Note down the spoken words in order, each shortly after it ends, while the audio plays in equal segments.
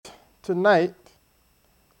tonight,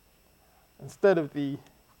 instead of the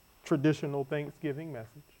traditional Thanksgiving message,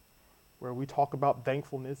 where we talk about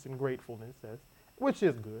thankfulness and gratefulness, which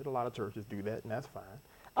is good. A lot of churches do that, and that's fine.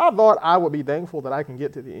 I thought I would be thankful that I can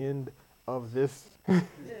get to the end of this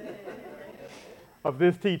of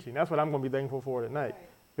this teaching. That's what I'm going to be thankful for tonight,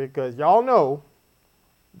 because y'all know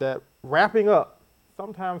that wrapping up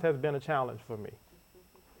sometimes has been a challenge for me.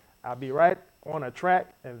 I'll be right on a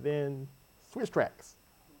track and then switch tracks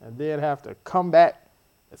and then have to come back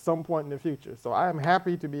at some point in the future. So I am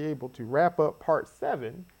happy to be able to wrap up part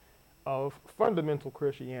 7 of fundamental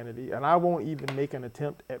Christianity, and I won't even make an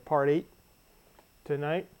attempt at part 8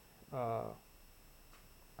 tonight.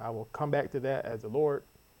 I will come back to that as the Lord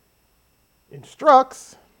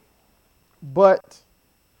instructs, but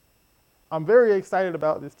I'm very excited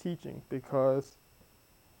about this teaching because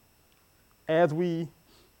as we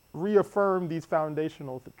reaffirm these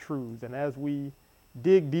foundational truths and as we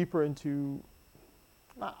dig deeper into,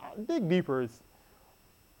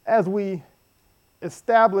 as we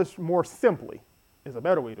establish more simply, is a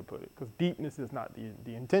better way to put it, because deepness is not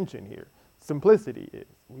the intention here. Simplicity is.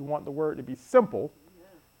 We want the word to be simple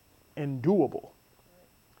and doable.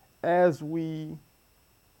 As we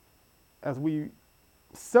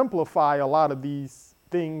simplify a lot of these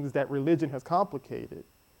things that religion has complicated,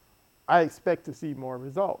 I expect to see more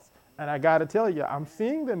results. And I got to tell you, I'm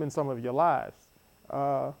seeing them in some of your lives.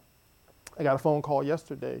 I got a phone call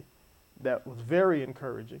yesterday that was very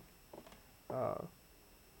encouraging.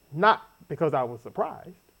 Not because I was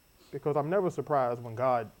surprised, because I'm never surprised when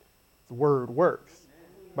God's word works.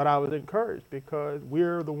 But I was encouraged because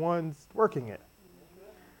we're the ones working it.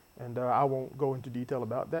 And I won't go into detail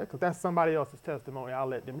about that because that's somebody else's testimony. I'll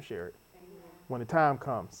let them share it when the time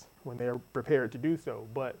comes, when they're prepared to do so.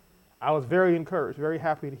 But I was very encouraged, very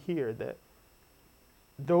happy to hear that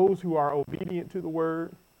those who are obedient to the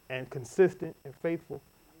word and consistent and faithful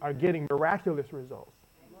are getting miraculous results.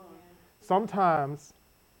 Sometimes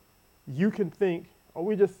you can think, oh,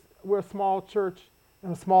 we're a small church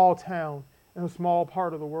in a small town in a small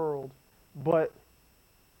part of the world, but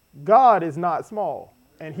God is not small.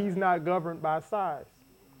 And he's not governed by size.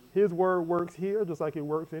 His word works here just like it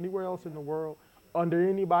works anywhere else in the world, under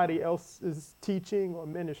anybody else's teaching or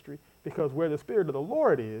ministry, because where the Spirit of the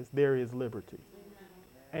Lord is, there is liberty.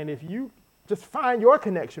 And if you just find your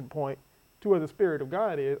connection point to where the Spirit of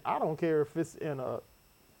God is, I don't care if it's in a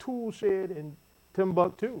tool shed in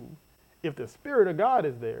Timbuktu. If the Spirit of God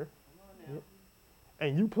is there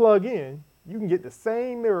and you plug in, you can get the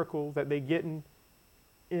same miracles that they get in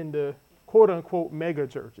the quote-unquote mega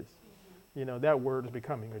churches. You know, that word is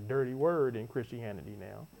becoming a dirty word in Christianity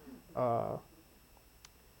now.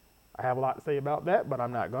 I have a lot to say about that, but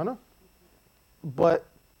I'm not gonna. But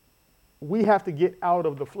we have to get out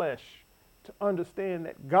of the flesh to understand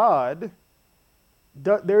that God,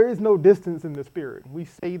 there is no distance in the Spirit. We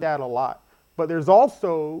say that a lot. But there's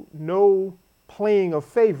also no playing of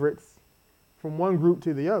favorites from one group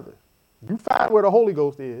to the other. You find where the Holy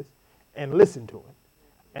Ghost is and listen to him.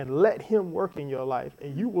 And let him work in your life,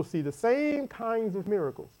 and you will see the same kinds of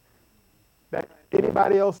miracles that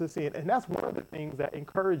anybody else is seeing. And that's one of the things that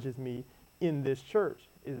encourages me in this church,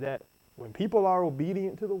 is that when people are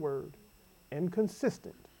obedient to the word and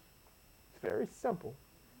consistent, it's very simple.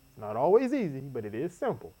 It's not always easy, but it is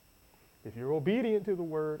simple. If you're obedient to the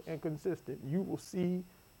word and consistent, you will see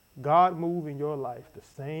God move in your life the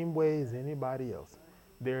same way as anybody else.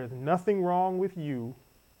 There's nothing wrong with you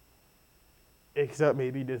except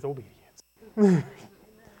maybe disobedience.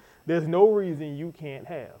 There's no reason you can't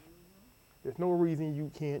have. There's no reason you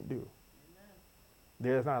can't do.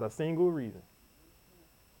 There's not a single reason.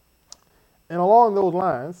 And along those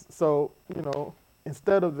lines, so,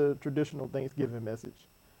 instead of the traditional Thanksgiving message,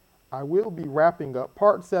 I will be wrapping up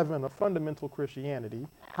part 7 of Fundamental Christianity,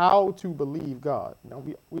 How to Believe God. Now,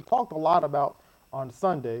 we talked a lot about on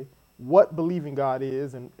Sunday what believing God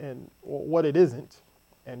is and what it isn't.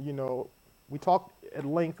 And, we talked at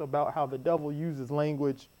length about how the devil uses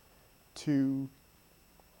language to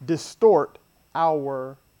distort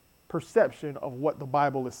our perception of what the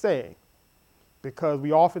Bible is saying, because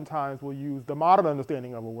we oftentimes will use the modern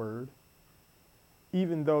understanding of a word,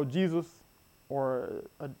 even though Jesus or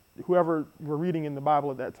whoever we're reading in the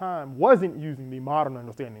Bible at that time wasn't using the modern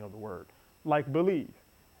understanding of the word, like believe.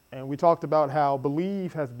 And we talked about how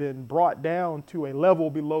believe has been brought down to a level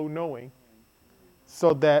below knowing,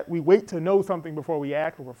 so that we wait to know something before we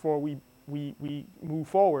act or before we move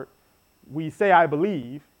forward. We say, I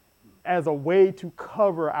believe, as a way to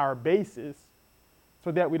cover our bases so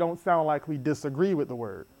that we don't sound like we disagree with the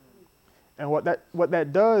word. And what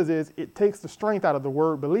that does is it takes the strength out of the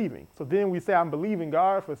word believing. So then we say, I'm believing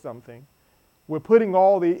God for something. We're putting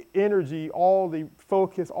all the energy, all the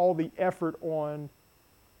focus, all the effort on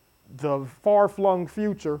the far-flung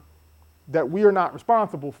future that we are not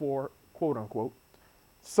responsible for, quote unquote,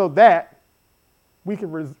 so that we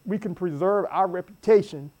can preserve our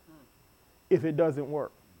reputation if it doesn't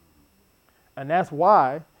work. And that's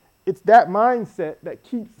why it's that mindset that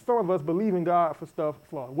keeps some of us believing God for stuff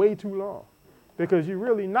for way too long. Because you're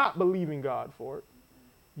really not believing God for it.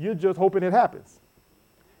 You're just hoping it happens.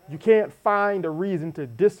 You can't find a reason to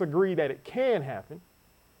disagree that it can happen.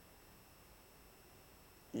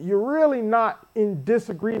 You're really not in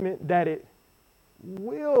disagreement that it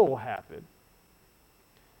will happen.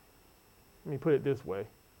 Let me put it this way.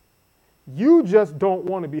 You just don't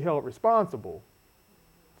want to be held responsible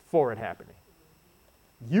for it happening.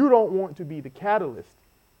 You don't want to be the catalyst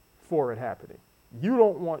for it happening. You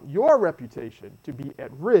don't want your reputation to be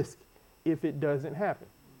at risk if it doesn't happen,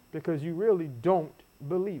 because you really don't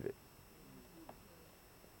believe it.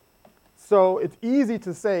 So it's easy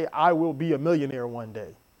to say, I will be a millionaire one day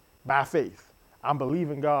by faith. I'm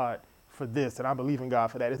believing God for this and I'm believing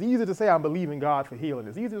God for that. It's easy to say I'm believing God for healing.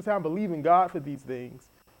 It's easy to say I'm believing God for these things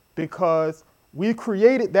because we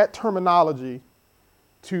created that terminology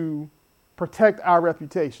to protect our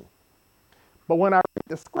reputation. But when I read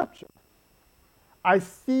the scripture, I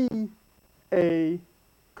see a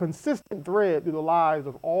consistent thread through the lives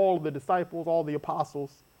of all the disciples, all the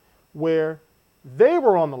apostles, where they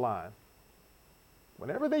were on the line.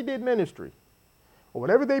 Whenever they did ministry, or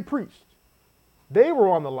whenever they preached, they were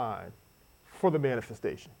on the line for the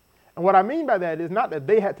manifestation. And what I mean by that is not that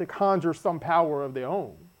they had to conjure some power of their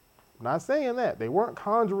own. I'm not saying that. They weren't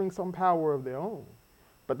conjuring some power of their own.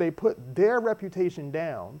 But they put their reputation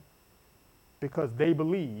down because they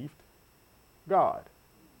believed God.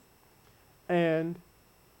 And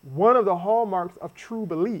one of the hallmarks of true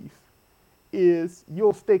belief is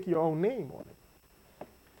you'll stake your own name on it.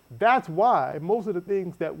 That's why most of the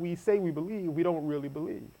things that we say we believe, we don't really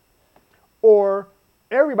believe. Or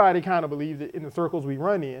everybody kind of believes it in the circles we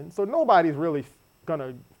run in, so nobody's really going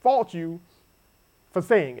to fault you for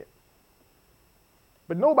saying it.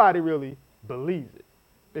 But nobody really believes it.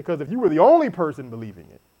 Because if you were the only person believing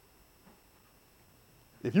it,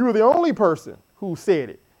 if you were the only person who said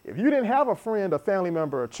it, if you didn't have a friend, a family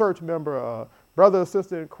member, a church member, a brother or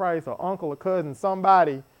sister in Christ, or uncle or cousin,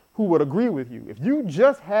 somebody who would agree with you, if you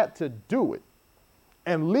just had to do it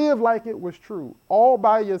and live like it was true all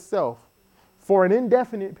by yourself for an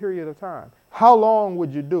indefinite period of time, how long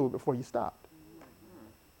would you do it before you stopped?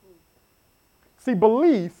 See,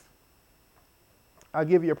 belief, I'll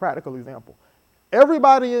give you a practical example.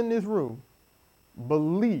 Everybody in this room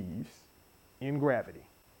believes in gravity.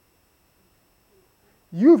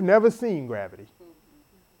 You've never seen gravity.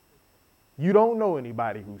 You don't know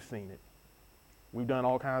anybody who's seen it. We've done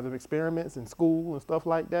all kinds of experiments in school and stuff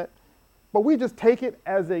like that. But we just take it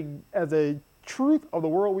as a truth of the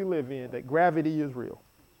world we live in, that gravity is real.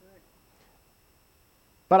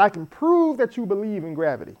 But I can prove that you believe in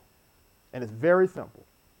gravity. And it's very simple.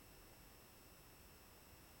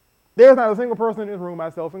 There's not a single person in this room,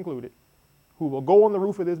 myself included, who will go on the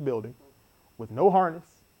roof of this building with no harness,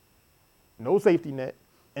 no safety net,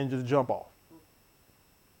 and just jump off.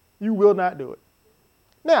 You will not do it.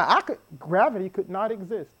 Now, gravity could not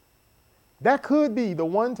exist. That could be the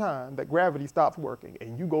one time that gravity stops working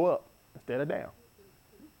and you go up instead of down.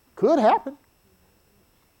 Could happen.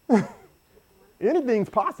 Anything's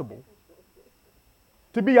possible.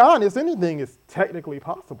 To be honest, anything is technically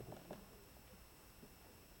possible.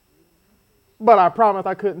 But I promise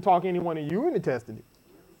I couldn't talk any one of you into testing it.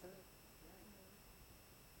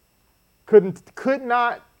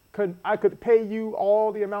 I could pay you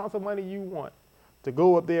all the amounts of money you want to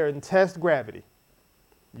go up there and test gravity.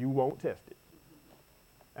 You won't test it.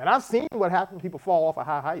 And I've seen what happens when people fall off of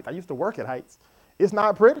high heights. I used to work at heights. It's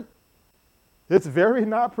not pretty. It's very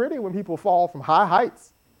not pretty when people fall from high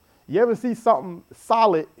heights. You ever see something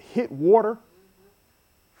solid hit water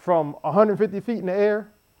from 150 feet in the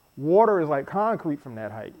air? Water is like concrete from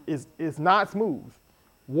that height. It's not smooth.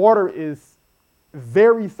 Water is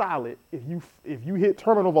very solid. If you hit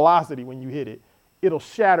terminal velocity when you hit it, it'll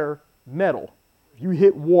shatter metal. If you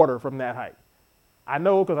hit water from that height. I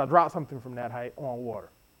know because I dropped something from that height on water.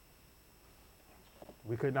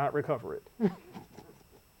 We could not recover it.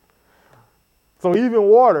 So even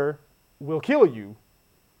water will kill you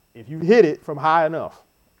if you hit it from high enough.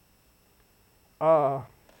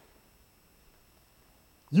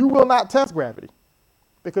 You will not test gravity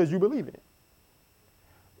because you believe in it.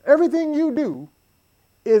 Everything you do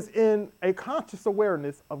is in a conscious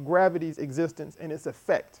awareness of gravity's existence and its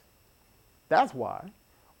effect. That's why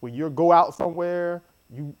when you go out somewhere,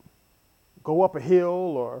 you go up a hill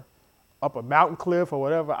or up a mountain cliff or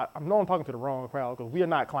whatever. I know I'm talking to the wrong crowd because we are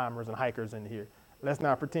not climbers and hikers in here. Let's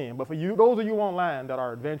not pretend. But for you, those of you online that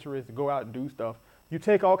are adventurous to go out and do stuff, you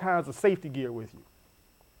take all kinds of safety gear with you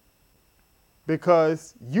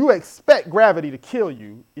because you expect gravity to kill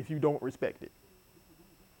you if you don't respect it.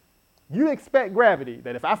 You expect gravity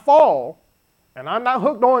that if I fall and I'm not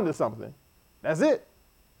hooked on to something, that's it.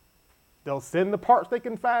 They'll send the parts they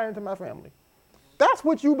can find to my family. That's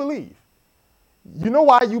what you believe. You know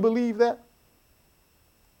why you believe that?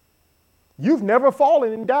 You've never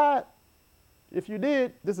fallen and died. If you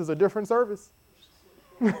did, this is a different service.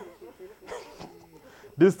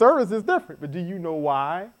 This service is different, but do you know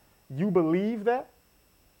why you believe that?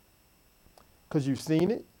 Because you've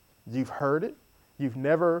seen it, you've heard it, you've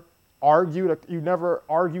never argued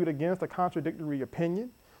against a contradictory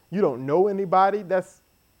opinion. You don't know anybody that's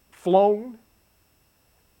flown.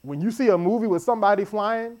 When you see a movie with somebody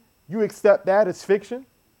flying, you accept that as fiction.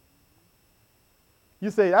 You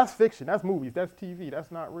say, that's fiction, that's movies, that's TV,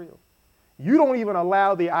 that's not real. You don't even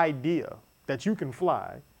allow the idea that you can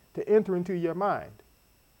fly to enter into your mind.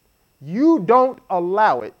 You don't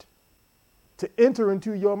allow it to enter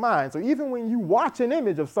into your mind. So even when you watch an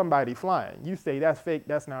image of somebody flying, you say, that's fake,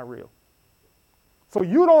 that's not real. So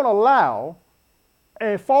you don't allow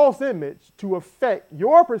a false image to affect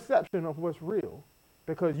your perception of what's real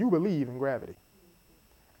because you believe in gravity.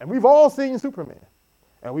 And we've all seen Superman,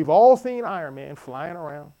 and we've all seen Iron Man flying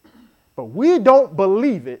around, but we don't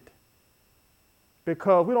believe it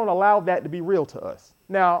because we don't allow that to be real to us.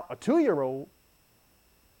 Now, a 2-year-old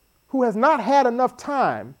who has not had enough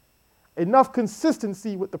time, enough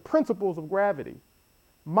consistency with the principles of gravity,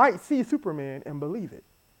 might see Superman and believe it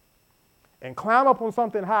and climb up on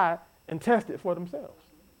something high and test it for themselves.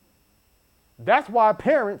 That's why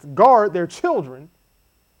parents guard their children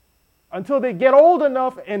until they get old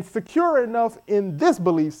enough and secure enough in this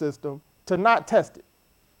belief system to not test it,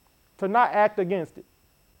 to not act against it.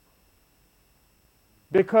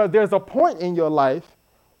 Because there's a point in your life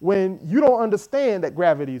when you don't understand that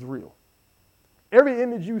gravity is real. Every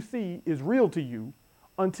image you see is real to you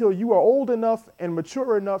until you are old enough and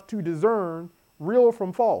mature enough to discern real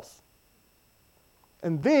from false.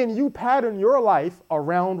 And then you pattern your life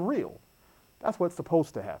around real. That's what's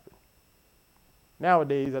supposed to happen.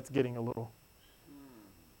 Nowadays, that's getting a little,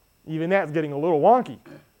 even that's getting a little wonky.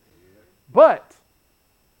 But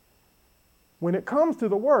when it comes to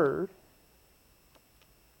the word,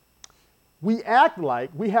 we act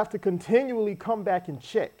like we have to continually come back and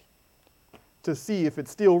check to see if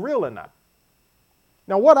it's still real or not.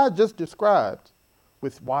 Now, what I just described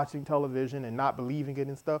with watching television and not believing it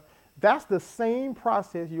and stuff, that's the same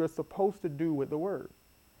process you're supposed to do with the word.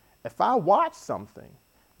 If I watch something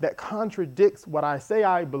that contradicts what I say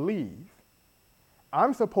I believe,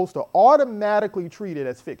 I'm supposed to automatically treat it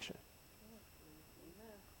as fiction.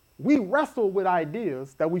 We wrestle with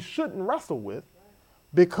ideas that we shouldn't wrestle with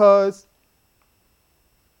because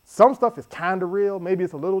some stuff is kind of real, maybe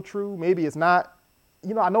it's a little true, maybe it's not.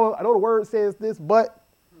 You know, I know the word says this, but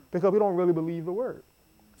because we don't really believe the word.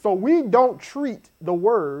 So we don't treat the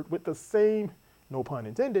word with the same, no pun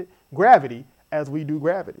intended, gravity as we do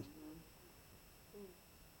gravity.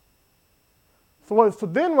 So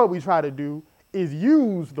then what we try to do is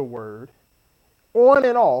use the word on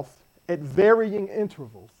and off at varying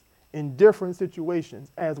intervals in different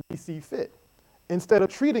situations as we see fit, instead of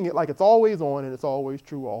treating it like it's always on and it's always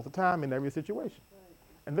true all the time in every situation.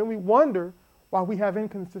 And then we wonder why we have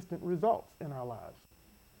inconsistent results in our lives,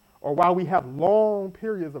 or why we have long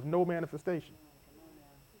periods of no manifestation.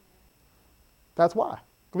 That's why.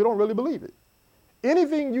 We don't really believe it.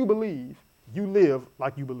 Anything you believe, you live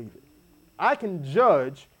like you believe it. I can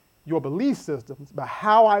judge your belief systems by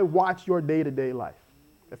how I watch your day-to-day life.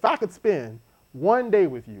 If I could spend one day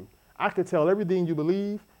with you, I could tell everything you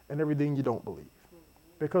believe and everything you don't believe.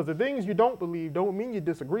 Because the things you don't believe don't mean you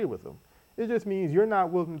disagree with them. It just means you're not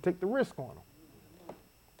willing to take the risk on them.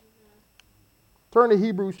 Turn to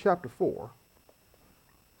Hebrews chapter 4.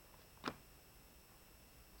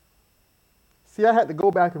 See, I had to go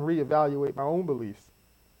back and reevaluate my own beliefs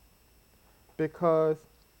because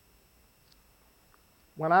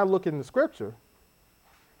when I look in the scripture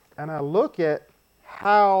and I look at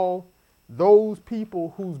how those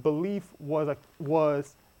people whose belief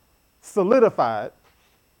was solidified,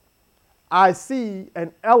 I see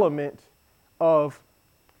an element of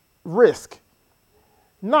risk.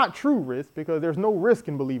 Not true risk, because there's no risk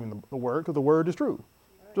in believing the word, because the word is true.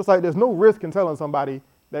 Just like there's no risk in telling somebody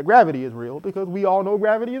that gravity is real because we all know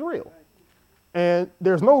gravity is real. And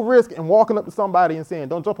there's no risk in walking up to somebody and saying,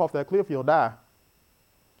 don't jump off that cliff, you'll die.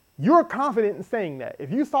 You're confident in saying that.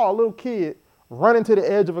 If you saw a little kid running to the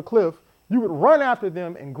edge of a cliff, you would run after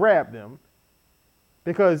them and grab them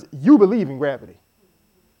because you believe in gravity.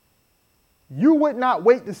 You would not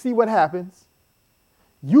wait to see what happens.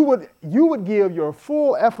 You would give your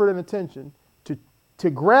full effort and attention to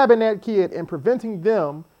grabbing that kid and preventing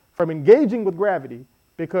them from engaging with gravity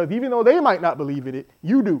because even though they might not believe in it,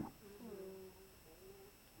 you do.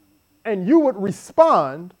 And you would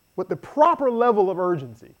respond with the proper level of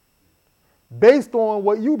urgency based on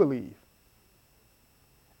what you believe.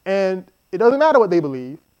 And it doesn't matter what they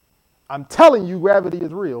believe. I'm telling you gravity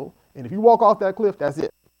is real. And if you walk off that cliff, that's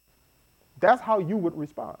it. That's how you would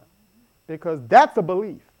respond because that's a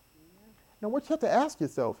belief. Now, what you have to ask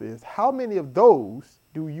yourself is, how many of those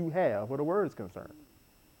do you have where the word is concerned?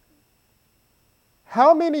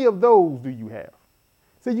 How many of those do you have?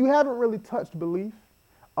 So you haven't really touched belief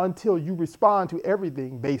until you respond to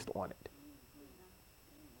everything based on it.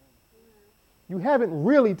 You haven't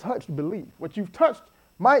really touched belief. What you've touched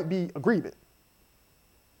might be agreement.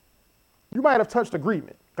 You might have touched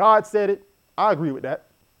agreement. God said it. I agree with that.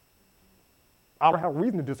 I don't have a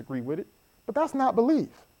reason to disagree with it, but that's not belief.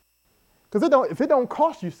 Because if it don't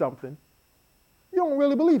cost you something, you don't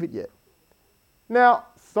really believe it yet. Now,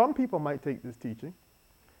 some people might take this teaching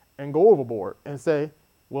and go overboard and say,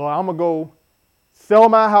 well, I'm going to go sell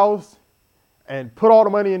my house and put all the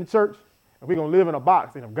money in the church, and we're going to live in a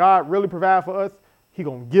box. And if God really provides for us, he's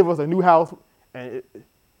going to give us a new house. And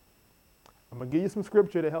I'm going to give you some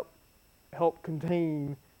scripture to help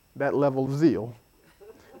contain that level of zeal.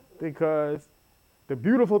 Because the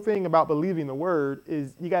beautiful thing about believing the word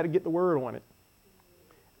is you got to get the word on it.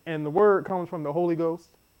 And the word comes from the Holy Ghost,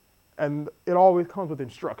 and it always comes with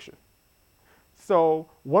instruction. So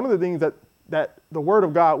one of the things that the word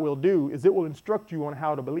of God will do is it will instruct you on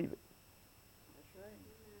how to believe it. That's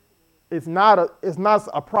right. It's not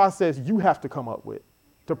a process you have to come up with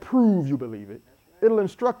to prove you believe it. Right. It'll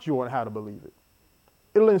instruct you on how to believe it.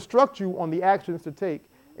 It'll instruct you on the actions to take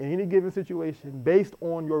in any given situation based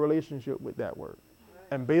on your relationship with that word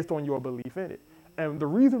and based on your belief in it. And the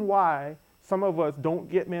reason why some of us don't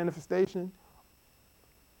get manifestation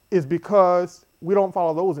is because we don't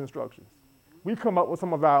follow those instructions. We come up with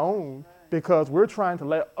some of our own because we're trying to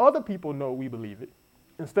let other people know we believe it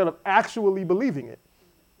instead of actually believing it.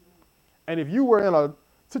 And if you were in a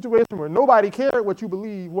situation where nobody cared what you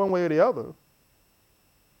believe one way or the other,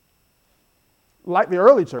 like the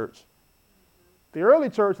early church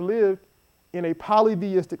lived in a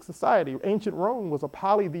polytheistic society. Ancient Rome was a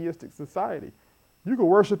polytheistic society. You could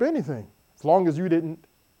worship anything as long as you didn't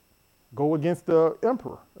go against the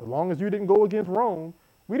emperor. As long as you didn't go against Rome,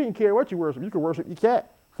 we didn't care what you worship. You could worship your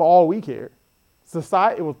cat for all we cared.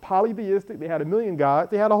 Society, it was polytheistic. They had 1 million gods.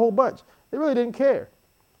 They had a whole bunch. They really didn't care.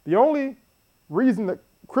 The only reason that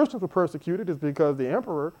Christians were persecuted is because the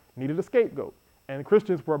emperor needed a scapegoat. And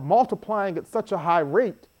Christians were multiplying at such a high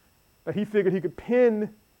rate that he figured he could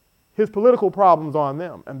pin his political problems on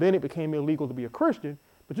them. And then it became illegal to be a Christian,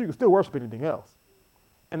 but you could still worship anything else.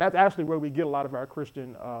 And that's actually where we get a lot of our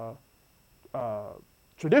Christian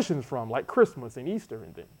traditions from, like Christmas and Easter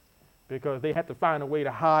and things, because they had to find a way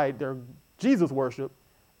to hide their Jesus worship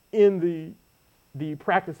in the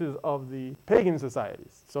practices of the pagan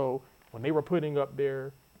societies. So when they were putting up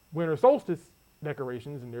their winter solstice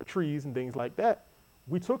decorations and their trees and things like that,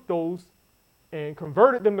 we took those and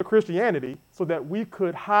converted them to Christianity so that we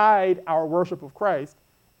could hide our worship of Christ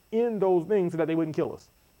in those things so that they wouldn't kill us.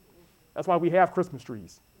 That's why we have Christmas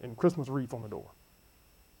trees and Christmas wreaths on the door.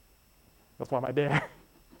 That's why my dad,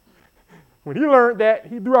 when he learned that,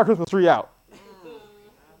 he threw our Christmas tree out.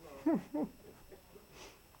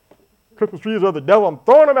 Christmas trees are the devil, I'm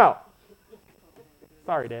throwing them out.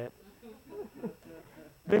 Sorry, Dad.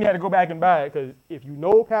 Then he had to go back and buy it, because if you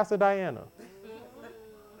know Pastor Diana,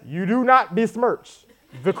 you do not besmirch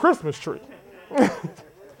the Christmas tree.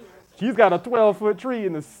 She's got a 12-foot tree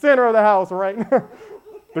in the center of the house right now.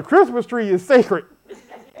 The Christmas tree is sacred.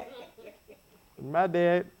 My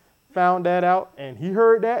dad found that out, and he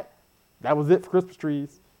heard that. That was it for Christmas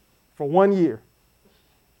trees for 1 year.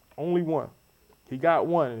 Only one. He got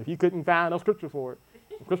one, and if he couldn't find no scripture for it,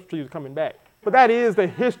 the Christmas tree was coming back. But that is the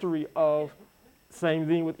history of same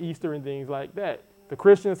thing with Easter and things like that. The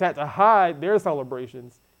Christians had to hide their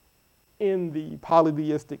celebrations in the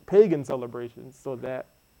polytheistic pagan celebrations so that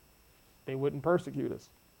they wouldn't persecute us.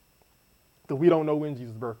 Because we don't know when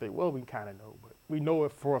Jesus' birthday was. Well, we kind of know, but we know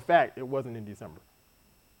it for a fact it wasn't in December.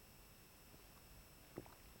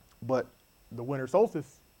 But the winter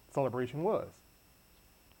solstice celebration was.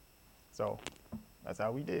 So that's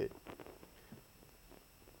how we did.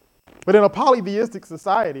 But in a polytheistic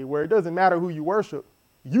society where it doesn't matter who you worship,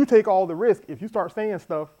 you take all the risk if you start saying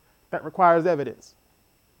stuff that requires evidence.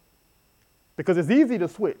 Because it's easy to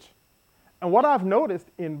switch. And what I've noticed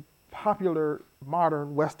in popular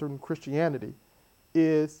modern Western Christianity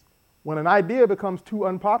is when an idea becomes too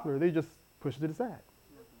unpopular, they just push it aside.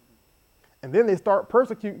 And then they start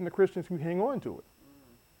persecuting the Christians who hang on to it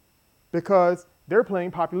because they're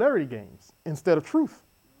playing popularity games instead of truth.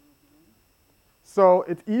 So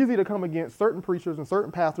it's easy to come against certain preachers and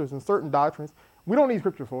certain pastors and certain doctrines. We don't need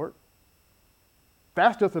scripture for it.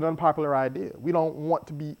 That's just an unpopular idea. We don't want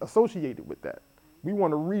to be associated with that. We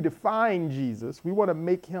want to redefine Jesus. We want to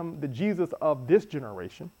make him the Jesus of this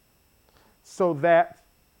generation so that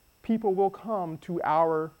people will come to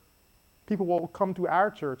our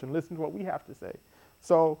church and listen to what we have to say.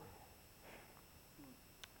 So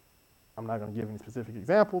I'm not going to give any specific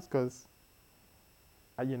examples because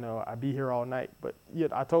I'd be here all night. But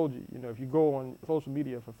yet I told you, if you go on social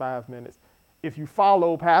media for 5 minutes, if you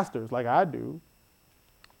follow pastors like I do,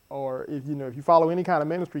 or if you follow any kind of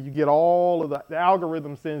ministry, you get all of the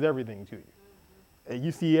algorithm sends everything to you. And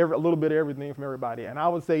you see a little bit of everything from everybody. And I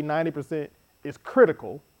would say 90% is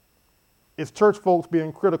critical. It's church folks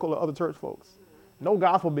being critical of other church folks. No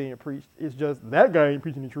gospel being preached. It's just that guy ain't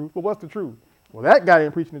preaching the truth. But what's the truth? Well, that guy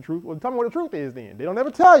ain't preaching the truth. Well, tell me what the truth is then. They don't ever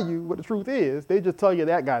tell you what the truth is. They just tell you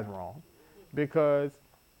that guy's wrong because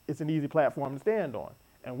it's an easy platform to stand on.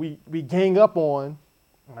 And we gang up on,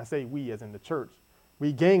 and I say we as in the church,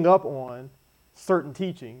 we gang up on certain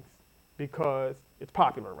teachings because it's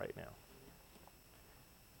popular right now.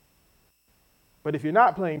 But if you're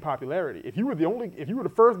not playing popularity, if you were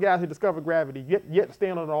the first guy to discover gravity, yet to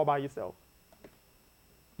stand on it all by yourself,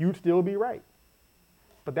 you'd still be right.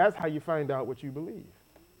 But that's how you find out what you believe.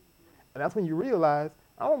 And that's when you realize,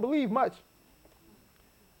 I don't believe much.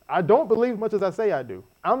 I don't believe as much as I say I do.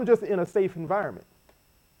 I'm just in a safe environment.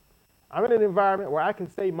 I'm in an environment where I can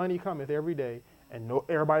say money cometh every day and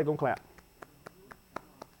everybody gonna clap.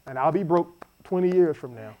 And I'll be broke 20 years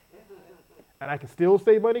from now. And I can still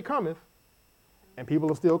say money cometh and people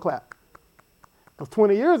will still clap. Because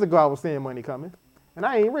 20 years ago I was saying money cometh and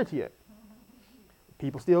I ain't rich yet.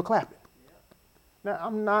 People still clapping. Now,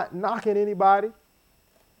 I'm not knocking anybody,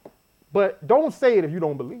 but don't say it if you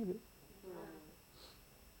don't believe it.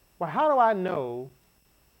 Well, how do I know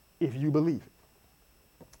if you believe it?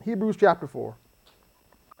 Hebrews chapter 4,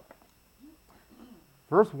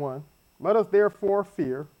 verse 1, let us therefore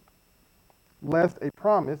fear, lest a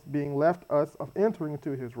promise being left us of entering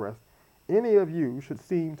into his rest, any of you should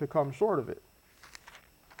seem to come short of it.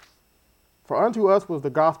 For unto us was the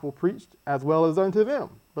gospel preached as well as unto them.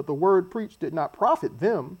 But the word preached did not profit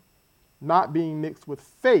them, not being mixed with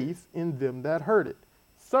faith in them that heard it.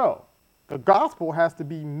 So, the gospel has to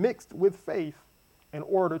be mixed with faith in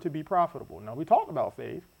order to be profitable. Now, we talked about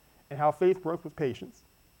faith and how faith works with patience.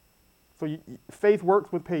 So, faith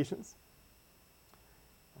works with patience.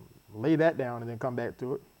 Lay that down and then come back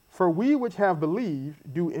to it. For we which have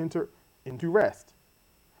believed do enter into rest.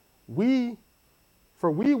 For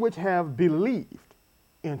we which have believed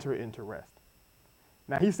enter into rest.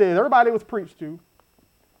 Now he says everybody was preached to,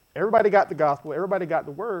 everybody got the gospel, everybody got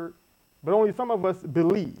the word, but only some of us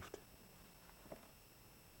believed.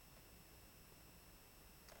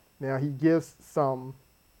 Now he gives some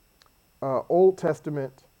Old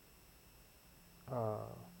Testament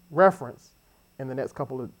reference in the next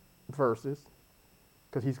couple of verses,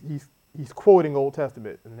 because he's quoting Old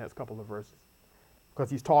Testament in the next couple of verses, because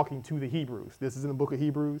he's talking to the Hebrews. This is in the book of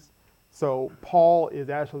Hebrews. So Paul is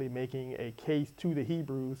actually making a case to the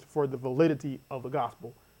Hebrews for the validity of the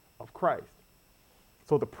gospel of Christ.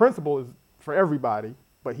 So the principle is for everybody,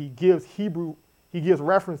 but he gives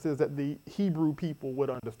references that the Hebrew people would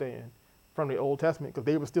understand from the Old Testament because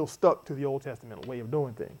they were still stuck to the Old Testament way of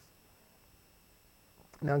doing things.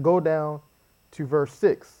 Now go down to verse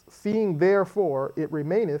 6. Seeing therefore it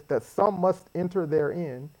remaineth that some must enter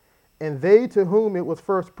therein, and they to whom it was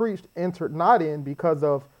first preached entered not in because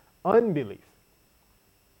of unbelief.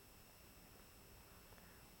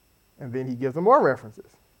 And then he gives them more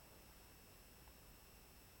references.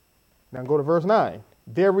 Now go to verse 9.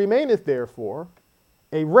 There remaineth therefore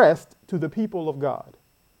a rest to the people of God.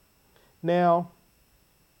 Now,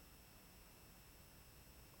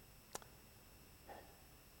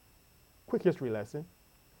 quick history lesson.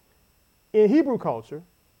 In Hebrew culture,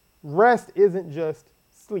 rest isn't just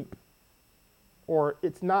sleep, or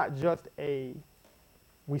it's not just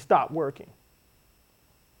we stop working.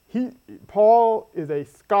 Paul is a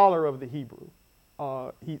scholar of the Hebrew.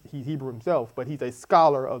 He's Hebrew himself, but he's a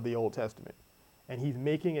scholar of the Old Testament. And he's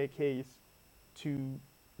making a case to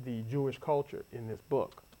the Jewish culture in this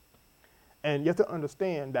book. And you have to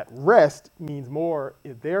understand that rest means more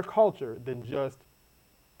in their culture than just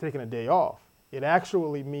taking a day off. It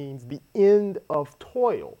actually means the end of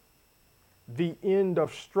toil, the end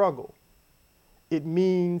of struggle. It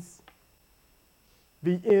means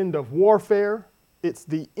the end of warfare. It's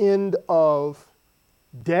the end of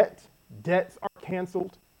debt. Debts are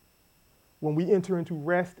canceled. When we enter into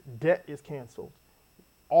rest, debt is canceled.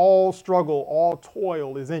 All struggle, all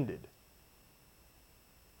toil is ended.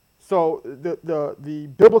 So the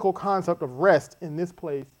biblical concept of rest in this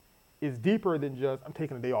place is deeper than just, I'm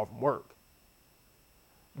taking a day off from work.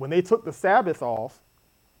 When they took the Sabbath off,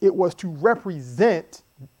 it was to represent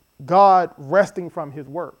God resting from his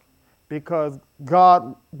work, because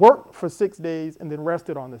God worked for 6 days and then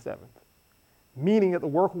rested on the seventh, meaning that the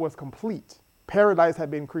work was complete. Paradise had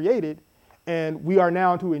been created, and we are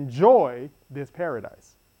now to enjoy this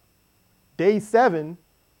paradise. Day 7,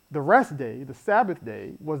 the rest day, the Sabbath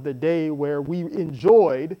day, was the day where we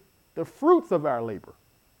enjoyed the fruits of our labor.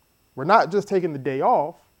 We're not just taking the day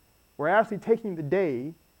off, we're actually taking the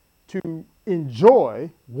day to enjoy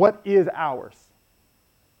what is ours.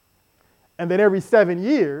 And then every 7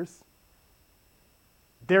 years,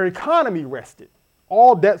 their economy rested.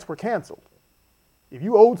 All debts were canceled. If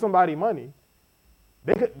you owed somebody money,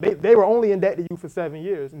 they were only in debt to you for 7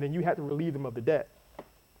 years, and then you had to relieve them of the debt,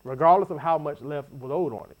 regardless of how much left was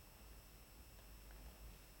owed on it.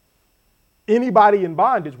 Anybody in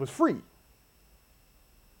bondage was free.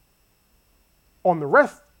 On the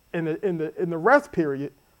rest, in the rest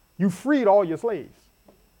period, you freed all your slaves.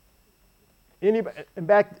 And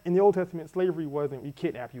back in the Old Testament, slavery wasn't we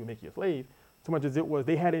kidnap you and make you a slave, so much as it was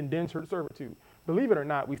they had indentured servitude. Believe it or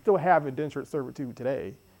not, we still have indentured servitude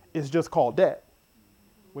today. It's just called debt.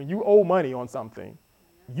 When you owe money on something,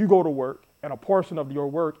 you go to work, and a portion of your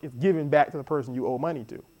work is given back to the person you owe money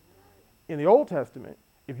to. In the Old Testament,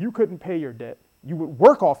 if you couldn't pay your debt, you would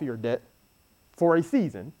work off your debt for a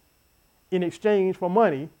season in exchange for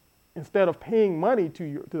money. Instead of paying money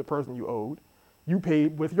to the person you owed, you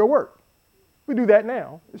paid with your work. We do that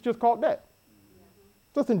now. It's just called debt.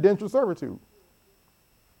 Just indentured servitude.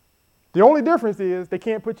 The only difference is they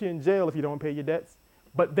can't put you in jail if you don't pay your debts,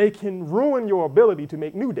 but they can ruin your ability to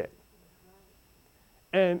make new debt.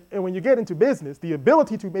 And when you get into business, the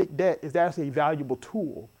ability to make debt is actually a valuable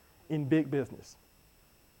tool in big business.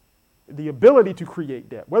 The ability to create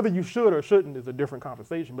debt, whether you should or shouldn't is a different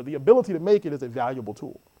conversation, but the ability to make it is a valuable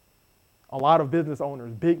tool. A lot of business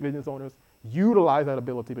owners, big business owners, utilize that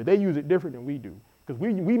ability, but they use it different than we do, because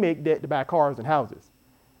we make debt to buy cars and houses.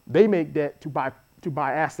 They make debt to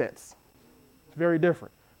buy assets. It's very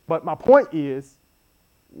different. But my point is,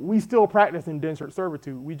 we still practice indentured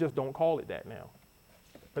servitude. We just don't call it that now.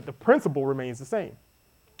 But the principle remains the same.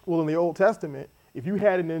 Well, in the Old Testament, if you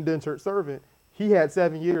had an indentured servant, he had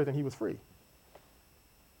 7 years and he was free.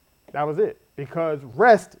 That was it. Because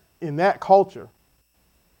rest in that culture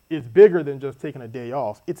is bigger than just taking a day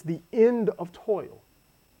off. It's the end of toil.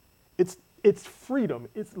 It's freedom.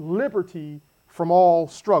 It's liberty from all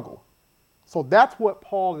struggle. So that's what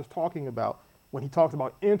Paul is talking about when he talks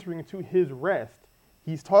about entering into his rest.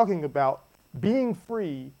 He's talking about being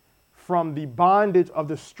free from the bondage of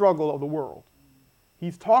the struggle of the world.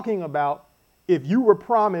 He's talking about if you were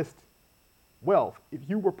promised wealth, if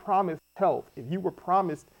you were promised health, if you were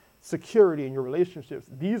promised security in your relationships,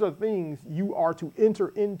 these are things you are to enter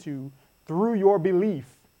into through your belief.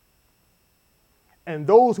 And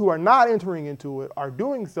those who are not entering into it are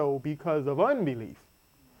doing so because of unbelief.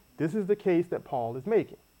 This is the case that Paul is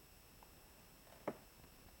making.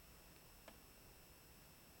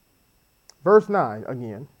 Verse 9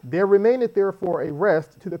 again, there remaineth therefore a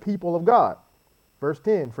rest to the people of God. Verse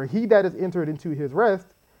 10, for he that is entered into his rest,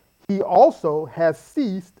 he also has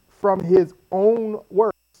ceased from his own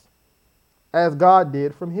works, as God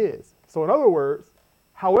did from his. So in other words,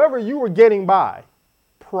 however you were getting by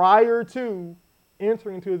prior to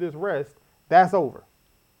entering into this rest, that's over.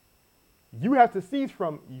 You have to cease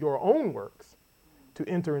from your own works to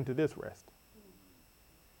enter into this rest.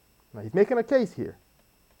 Now he's making a case here.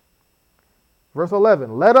 Verse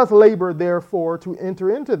 11, let us labor therefore to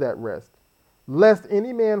enter into that rest, lest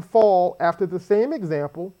any man fall after the same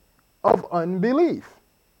example of unbelief.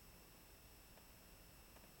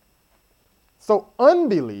 So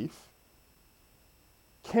unbelief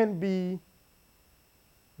can be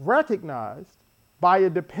recognized by a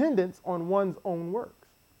dependence on one's own works.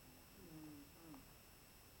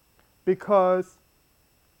 Because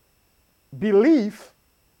belief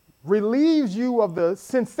relieves you of the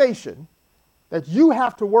sensation that you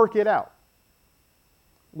have to work it out,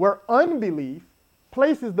 where unbelief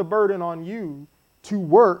places the burden on you to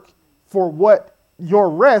work for what your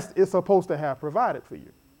rest is supposed to have provided for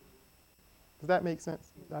you. Does that make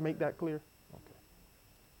sense? Did I make that clear? Okay.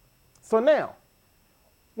 So now,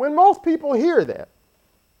 when most people hear that,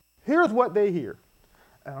 here's what they hear.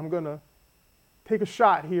 And I'm going to take a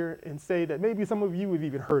shot here and say that maybe some of you have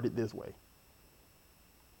even heard it this way.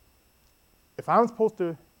 If I'm supposed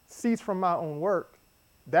to cease from my own work,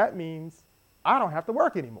 that means I don't have to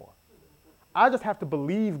work anymore. I just have to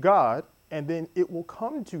believe God, and then it will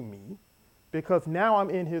come to me, because now I'm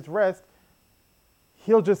in his rest.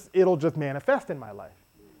 It'll just manifest in my life.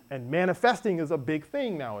 And manifesting is a big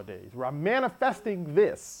thing nowadays, where I'm manifesting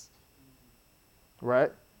this,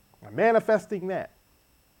 right? I'm manifesting that.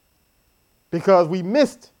 Because we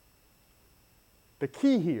missed the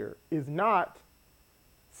key here is not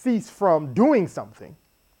cease from doing something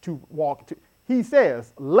to walk to. He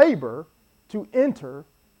says, labor to enter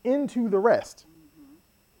into the rest.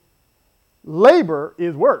 Labor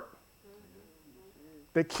is work.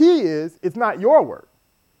 The key is, it's not your work.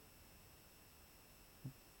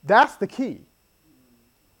 That's the key.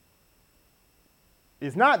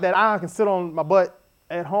 It's not that I can sit on my butt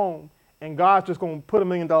at home and God's just going to put $1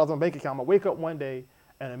 million on a bank account. I'm going to wake up one day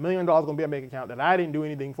and $1 million is going to be a bank account that I didn't do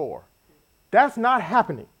anything for. That's not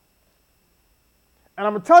happening. And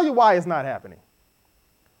I'm going to tell you why it's not happening.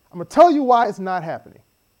 I'm going to tell you why it's not happening.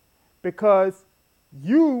 Because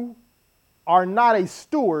you are not a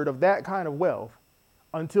steward of that kind of wealth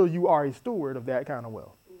until you are a steward of that kind of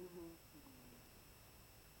wealth.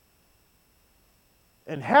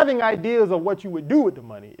 And having ideas of what you would do with the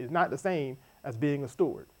money is not the same as being a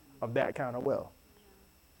steward of that kind of wealth.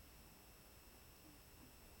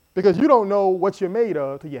 Because you don't know what you're made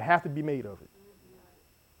of till you have to be made of it.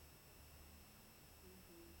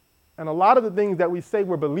 And a lot of the things that we say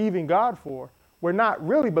we're believing God for, we're not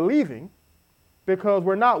really believing because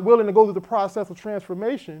we're not willing to go through the process of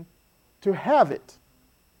transformation to have it.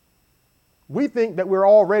 We think that we're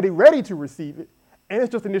already ready to receive it, and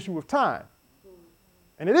it's just an issue of time.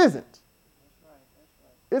 And it isn't. That's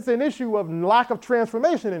right. It's an issue of lack of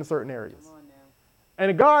transformation in certain areas.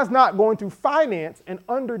 And God's not going to finance an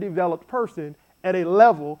underdeveloped person at a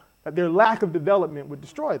level that their lack of development would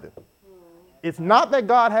destroy them. It's not that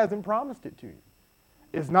God hasn't promised it to you.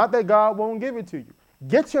 It's not that God won't give it to you.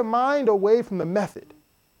 Get your mind away from the method.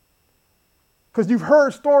 Because you've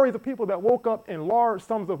heard stories of people that woke up and large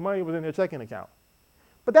sums of money was in their checking account.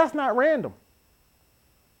 But that's not random.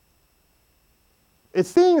 It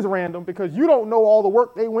seems random because you don't know all the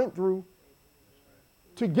work they went through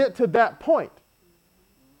to get to that point.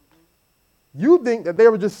 You think that they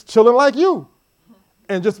were just chilling like you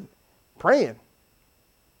and just praying.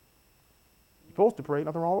 You're supposed to pray,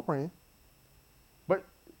 nothing wrong with praying. But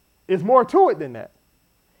it's more to it than that.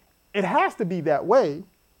 It has to be that way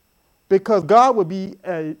because God would be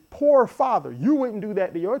a poor father. You wouldn't do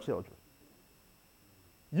that to your children.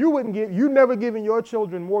 You never given your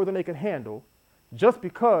children more than they could handle just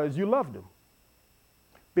because you loved them.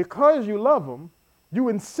 Because you love them, you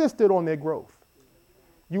insisted on their growth.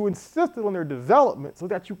 You insisted on their development so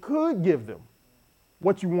that you could give them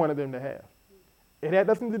what you wanted them to have. It had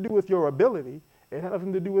nothing to do with your ability. It had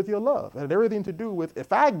nothing to do with your love. It had everything to do with,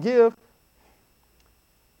 if I give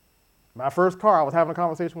my first car, I was having a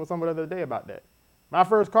conversation with someone the other day about that. My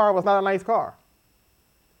first car was not a nice car.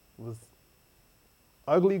 It was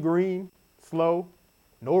ugly, green, slow,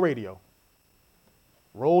 no radio.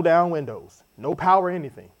 Roll down windows, no power,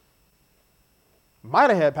 anything. Might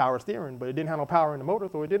have had power steering, but it didn't have no power in the motor,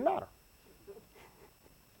 so it didn't matter.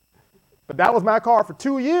 But that was my car for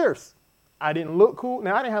 2 years. I didn't look cool.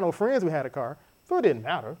 Now, I didn't have no friends who had a car, so it didn't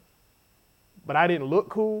matter. But I didn't look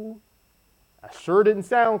cool. I sure didn't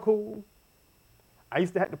sound cool. I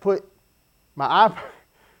used to have to put my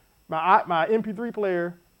MP3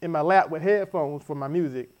 player in my lap with headphones for my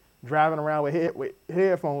music, driving around with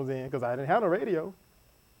headphones in because I didn't have no radio.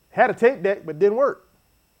 Had a tape deck, but didn't work.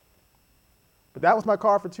 But that was my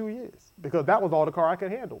car for 2 years because that was all the car I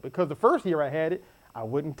could handle. Because the first year I had it, I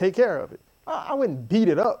wouldn't take care of it. I wouldn't beat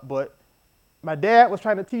it up, but my dad was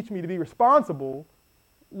trying to teach me to be responsible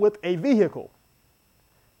with a vehicle.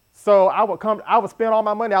 So I would spend all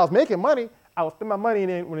my money. I was making money. I would spend my money, and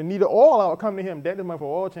then when I needed oil, I would come to him, Dad, this money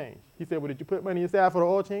for oil change. He said, well, did you put money aside for the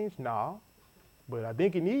oil change? No, but I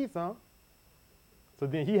think you need some. So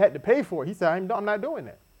then he had to pay for it. He said, I'm not doing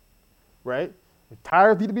that, right? The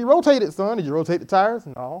tires need to be rotated, son. Did you rotate the tires?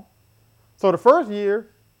 No. So the first year,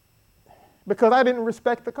 because I didn't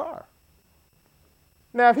respect the car.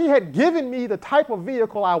 Now, if he had given me the type of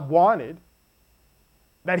vehicle I wanted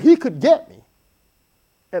that he could get me,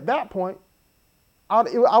 at that point,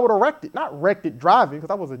 I would have wrecked it. Not wrecked it driving,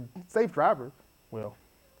 because I was a safe driver. Well,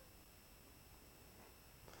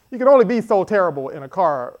 you can only be so terrible in a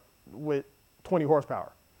car with 20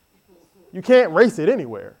 horsepower. You can't race it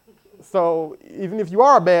anywhere. So even if you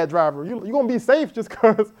are a bad driver, you're going to be safe just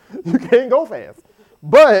because you can't go fast.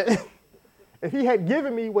 But if he had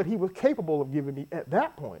given me what he was capable of giving me at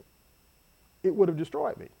that point, it would have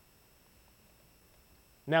destroyed me.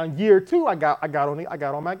 Now in year 2, I got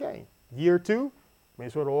on my game. Year 2,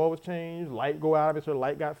 made sure the oil was changed, light go out, made sure the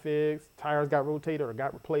light got fixed, tires got rotated or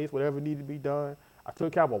got replaced, whatever needed to be done. I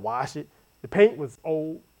took care of it, wash it. The paint was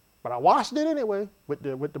old, but I washed it anyway with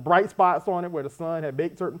the bright spots on it where the sun had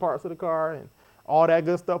baked certain parts of the car and all that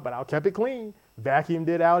good stuff. But I kept it clean, vacuumed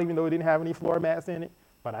it out, even though it didn't have any floor mats in it.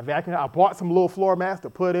 But I vacuumed it. I bought some little floor mats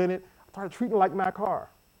to put in it. I started treating it like my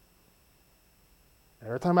car.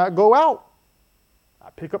 Every time I go out, I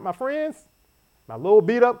pick up my friends, my little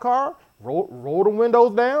beat up car, roll the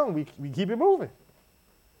windows down, we keep it moving.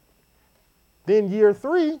 Then year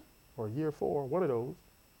 3 or year 4, one of those,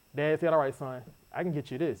 Dad said, all right, son, I can get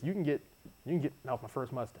you this. You can get, that was my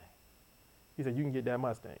first Mustang. He said, you can get that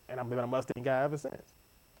Mustang. And I've been a Mustang guy ever since.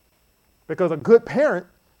 Because a good parent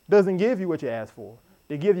doesn't give you what you ask for.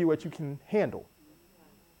 They give you what you can handle.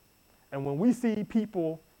 And when we see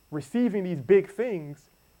people receiving these big things,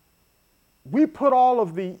 we put all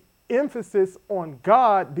of the emphasis on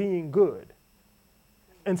God being good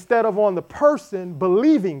instead of on the person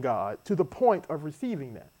believing God to the point of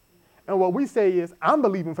receiving that. And what we say is, I'm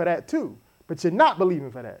believing for that too, but you're not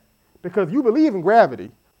believing for that because you believe in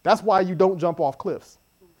gravity. That's why you don't jump off cliffs.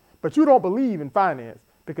 But you don't believe in finance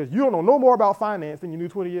because you don't know no more about finance than you knew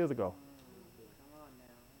 20 years ago.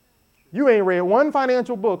 You ain't read one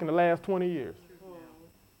financial book in the last 20 years.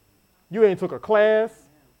 You ain't took a class.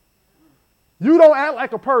 You don't act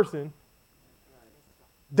like a person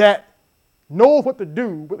that knows what to do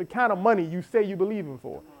with the kind of money you say you believe in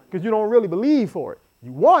for, because you don't really believe for it.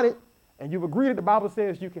 You want it, and you've agreed that the Bible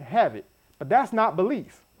says you can have it, but that's not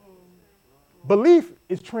belief. Belief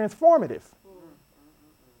is transformative.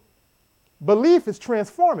 Belief is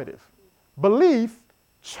transformative. Belief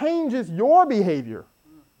changes your behavior.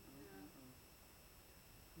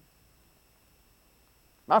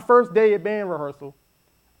 My first day at band rehearsal,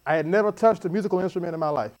 I had never touched a musical instrument in my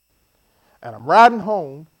life. And I'm riding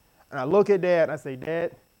home, and I look at Dad, and I say,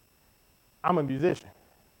 Dad, I'm a musician.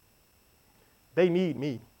 They need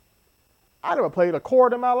me. I never played a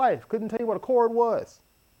chord in my life. Couldn't tell you what a chord was.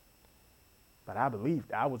 But I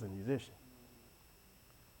believed I was a musician.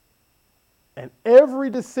 And every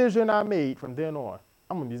decision I made from then on,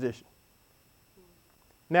 I'm a musician.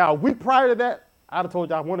 Now, a week prior to that, I'd have told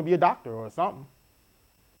you I want to be a doctor or something.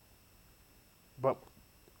 But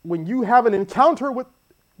when you have an encounter with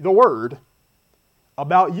the word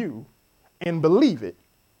about you and believe it,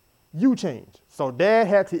 you change. So Dad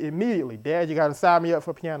had to immediately, Dad, you got to sign me up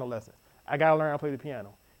for piano lessons. I got to learn how to play the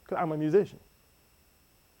piano because I'm a musician.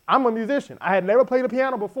 I'm a musician. I had never played the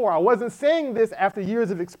piano before. I wasn't saying this after years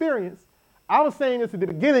of experience. I was saying this at the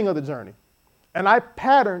beginning of the journey. And I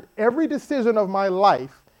patterned every decision of my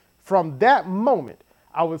life from that moment.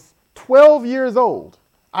 I was 12 years old.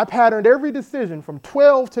 I patterned every decision from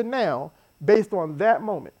 12 to now based on that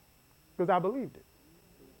moment because I believed it.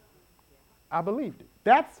 I believed it.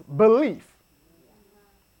 That's belief.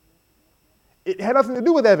 It had nothing to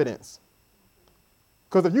do with evidence.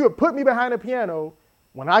 Because if you had put me behind a piano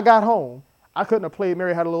when I got home, I couldn't have played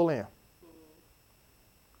Mary Had a Little Lamb.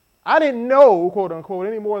 I didn't know, quote unquote,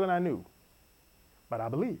 any more than I knew. But I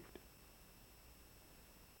believed.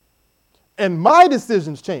 And my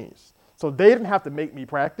decisions changed. So they didn't have to make me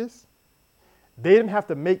practice. They didn't have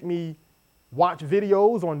to make me watch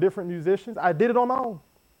videos on different musicians. I did it on my own.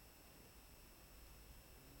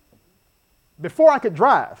 Before I could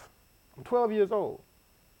drive, I'm 12 years old.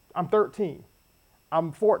 I'm 13.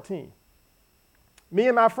 I'm 14. Me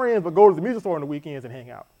and my friends would go to the music store on the weekends and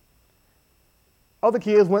hang out. Other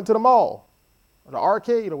kids went to the mall or the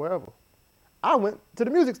arcade or wherever. I went to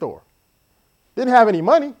the music store. Didn't have any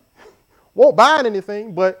money, won't buy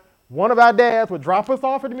anything, but one of our dads would drop us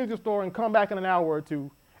off at the music store and come back in an hour or two,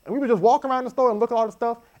 and we would just walk around the store and look at all the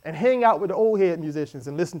stuff and hang out with the old head musicians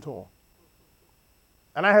and listen to them.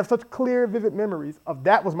 And I have such clear, vivid memories of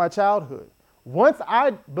that was my childhood. Once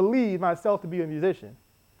I believed myself to be a musician,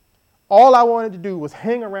 all I wanted to do was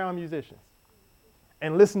hang around musicians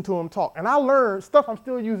and listen to them talk. And I learned stuff I'm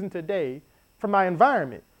still using today from my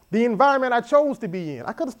environment, the environment I chose to be in.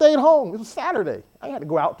 I could have stayed home. It was Saturday. I had to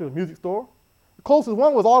go out to the music store. The closest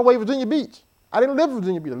one was all the way Virginia Beach. I didn't live in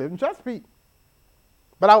Virginia Beach. I lived in Chesapeake.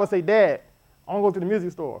 But I would say, Dad, I want to go to the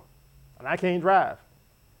music store, and I can't drive.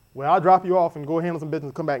 Well, I'll drop you off and go handle some business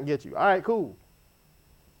and come back and get you. All right, cool.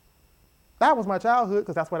 That was my childhood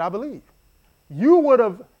because that's what I believed. You would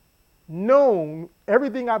have known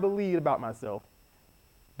everything I believed about myself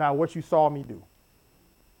by what you saw me do.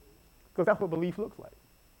 Because that's what belief looks like.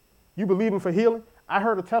 You believing for healing? I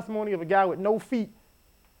heard a testimony of a guy with no feet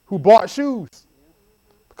who bought shoes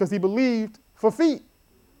because he believed for feet.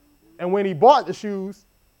 And when he bought the shoes,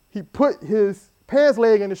 he put his pants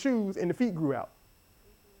leg in the shoes and the feet grew out.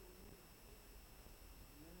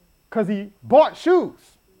 Because he bought shoes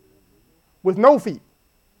with no feet.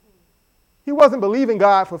 He wasn't believing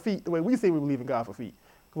God for feet the way we say we believe in God for feet.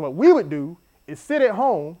 Because what we would do is sit at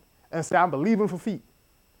home and say, I'm believing for feet,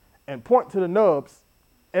 and point to the nubs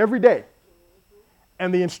every day.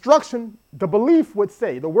 And the instruction, the belief would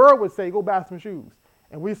say, the word would say, go buy some shoes.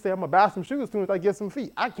 And we say, I'm going to buy some shoes as soon as I get some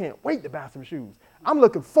feet. I can't wait to buy some shoes. I'm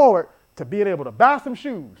looking forward to being able to buy some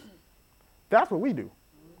shoes. That's what we do.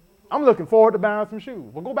 I'm looking forward to buying some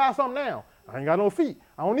shoes. Well, go buy something now. I ain't got no feet.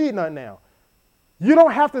 I don't need nothing now. You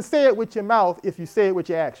don't have to say it with your mouth if you say it with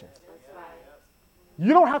your actions.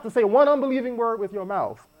 You don't have to say one unbelieving word with your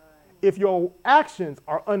mouth if your actions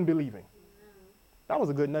are unbelieving. That was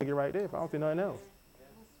a good nugget right there if I don't say nothing else.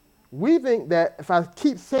 We think that if I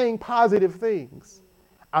keep saying positive things,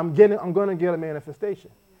 I'm going to get a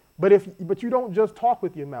manifestation. But you don't just talk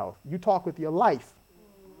with your mouth. You talk with your life.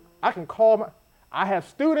 I have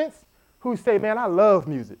students who say, man, I love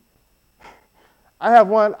music.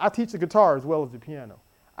 I teach the guitar as well as the piano.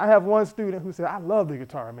 I have one student who said, I love the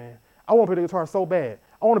guitar, man. I want to play the guitar so bad.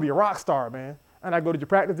 I want to be a rock star, man. And I go to your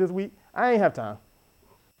practice this week. I ain't have time.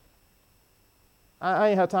 I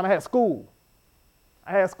ain't have time. I had school,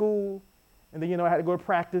 and then, I had to go to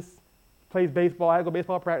practice, play baseball. I had to go to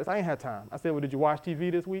baseball practice. I ain't had time. I said, well, did you watch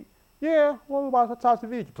TV this week? Yeah, well, we watched TV.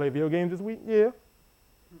 Did you play video games this week? Yeah.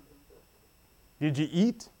 Did you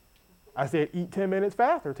eat? I said, eat 10 minutes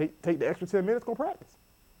faster. Take the extra 10 minutes, go practice.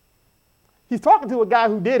 He's talking to a guy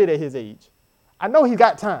who did it at his age. I know he's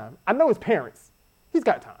got time. I know his parents. He's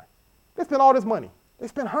got time. They spend all this money. They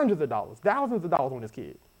spend hundreds of dollars, thousands of dollars on this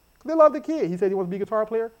kid. They love the kid. He said he wants to be a guitar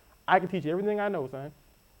player. I can teach you everything I know, son.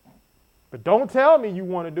 But don't tell me you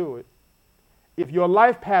want to do it if your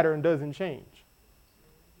life pattern doesn't change.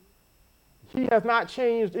 He has not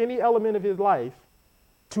changed any element of his life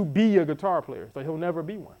to be a guitar player, so he'll never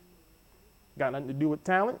be one. Got nothing to do with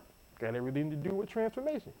talent, got everything to do with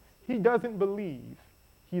transformation. He doesn't believe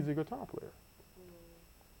he's a guitar player.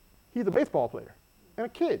 He's a baseball player and a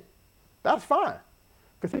kid. That's fine,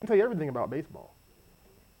 because he can tell you everything about baseball.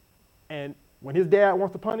 And when his dad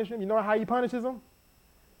wants to punish him, you know how he punishes him?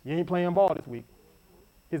 You ain't playing ball this week.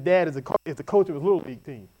 His dad is the coach of his little league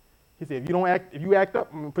team. He said, if you act up,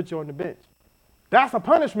 I'm gonna put you on the bench. That's a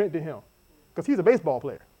punishment to him, because he's a baseball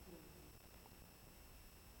player.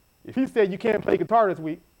 If he said you can't play guitar this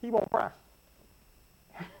week, he won't cry.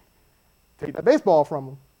 Take that baseball from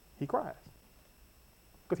him, he cries,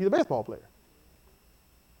 because he's a baseball player.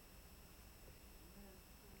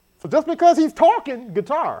 So just because he's talking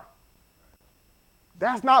guitar,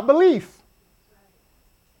 that's not belief.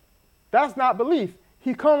 That's not belief.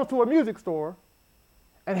 He comes to a music store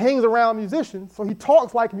and hangs around musicians, so he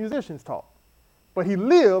talks like musicians talk. But he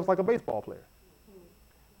lives like a baseball player.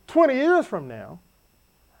 20 years from now,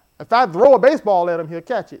 if I throw a baseball at him, he'll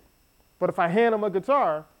catch it. But if I hand him a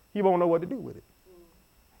guitar, he won't know what to do with it.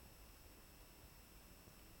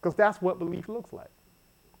 Because that's what belief looks like.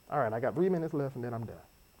 All right, I got 3 minutes left and then I'm done.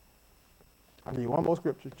 I need one more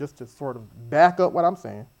scripture just to sort of back up what I'm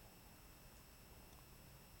saying.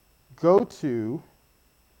 Go to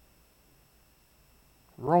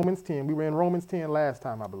Romans 10. We were in Romans 10 last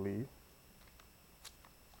time, I believe.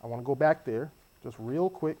 I want to go back there just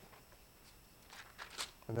real quick,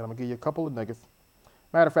 and then I'm going to give you a couple of nuggets.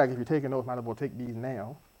 Matter of fact, if you're taking notes, might as well take these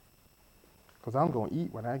now, because I'm going to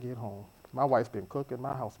eat when I get home. My wife's been cooking.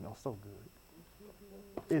 My house smells so good.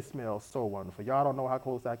 It smells so wonderful. Y'all don't know how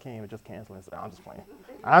close I came to just canceling. So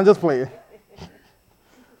I'm just playing.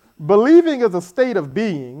 Believing is a state of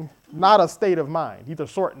being, not a state of mind. These are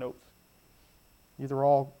short notes. These are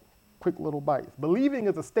all quick little bites. Believing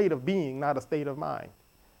is a state of being, not a state of mind.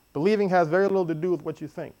 Believing has very little to do with what you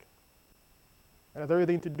think. It has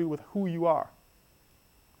everything to do with who you are.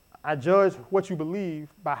 I judge what you believe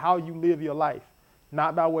by how you live your life,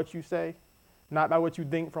 not by what you say, not by what you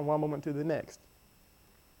think from one moment to the next.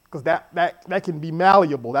 Because that can be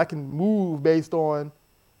malleable. That can move based on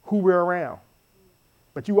who we're around.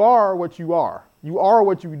 But you are what you are. You are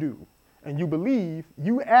what you do. And you believe,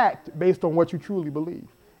 you act based on what you truly believe.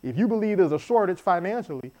 If you believe there's a shortage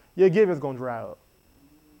financially, your giving's going to dry up.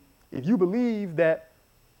 If you believe that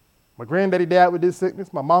My granddaddy died with this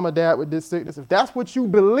sickness. My mama died with this sickness. If that's what you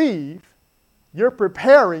believe, you're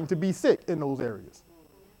preparing to be sick in those areas.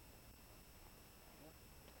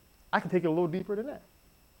 I can take it a little deeper than that.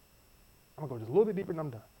 I'm going to go just a little bit deeper and I'm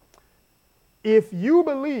done. If you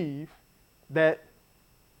believe that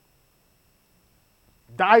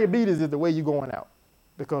diabetes is the way you're going out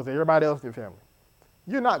because of everybody else in your family,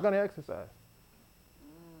 you're not going to exercise.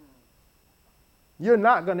 You're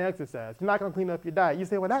not going to exercise. You're not going to clean up your diet. You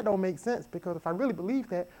say, well, that don't make sense because if I really believe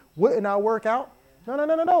that, wouldn't I work out?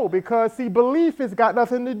 No. Because, see, belief has got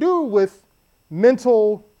nothing to do with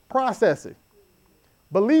mental processing.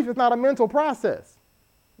 Belief is not a mental process.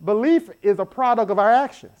 Belief is a product of our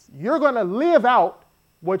actions. You're going to live out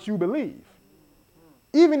what you believe,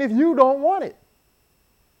 even if you don't want it.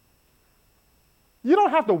 You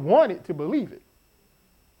don't have to want it to believe it.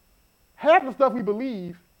 Half the stuff we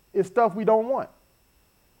believe is stuff we don't want.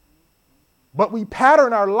 But we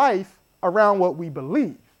pattern our life around what we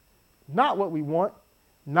believe, not what we want,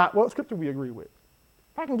 not what scripture we agree with.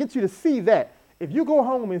 If I can get you to see that, if you go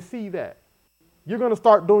home and see that, you're going to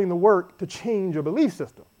start doing the work to change your belief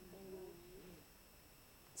system.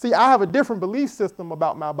 See, I have a different belief system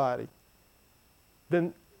about my body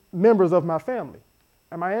than members of my family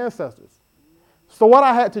and my ancestors. So what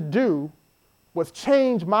I had to do was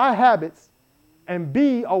change my habits and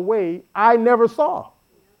be a way I never saw.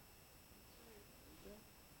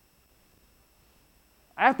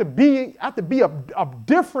 I have to be a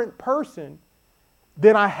different person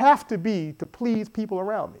than I have to be to please people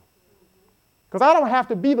around me. Because I don't have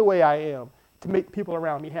to be the way I am to make people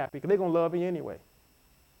around me happy, because they're going to love me anyway.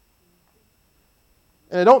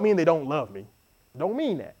 And it don't mean they don't love me. It don't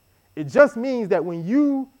mean that. It just means that when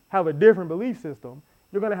you have a different belief system,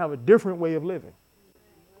 you're going to have a different way of living.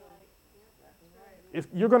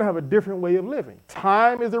 You're going to have a different way of living.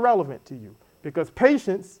 Time is irrelevant to you because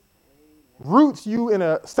patience roots you in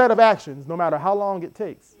a set of actions no matter how long it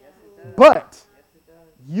takes. But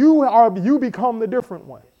you become the different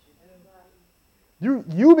one.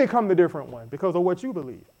 You become the different one because of what you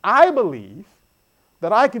believe. I believe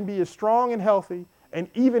that I can be as strong and healthy and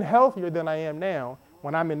even healthier than I am now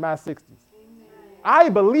when I'm in my 60s. I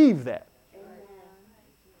believe that.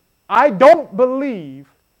 I don't believe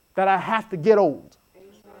that I have to get old.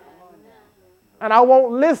 And I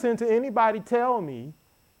won't listen to anybody tell me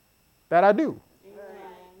that I do.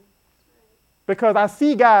 Because I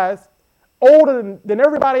see guys older than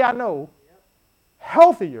everybody I know,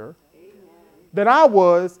 healthier than I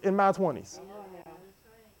was in my 20s.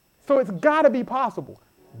 So it's got to be possible.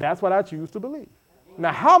 That's what I choose to believe.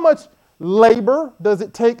 Now, how much labor does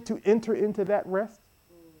it take to enter into that rest?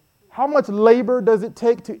 How much labor does it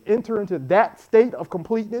take to enter into that state of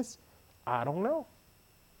completeness? I don't know.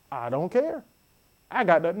 I don't care. I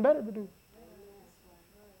got nothing better to do.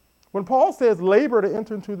 When Paul says labor to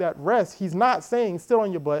enter into that rest, he's not saying sit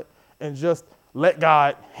on your butt and just let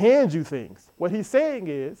God hand you things. What he's saying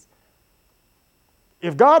is,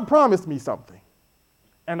 if God promised me something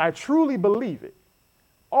and I truly believe it,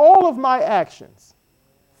 all of my actions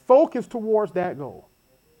focus towards that goal.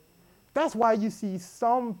 That's why you see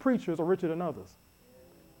some preachers are richer than others.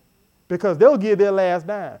 Because they'll give their last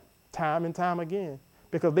dime time and time again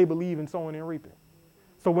because they believe in sowing and reaping.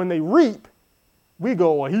 So when they reap, we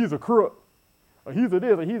go, well, he's a crook, or he's a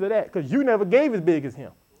this, or he's a that, because you never gave as big as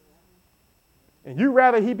him. And you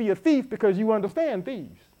rather he be a thief because you understand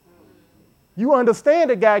thieves. You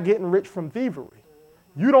understand a guy getting rich from thievery.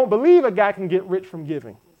 You don't believe a guy can get rich from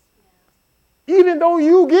giving. Even though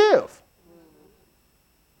you give.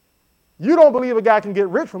 You don't believe a guy can get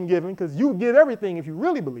rich from giving because you give everything if you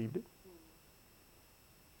really believed it.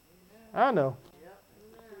 I know.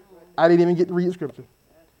 I didn't even get to read scripture.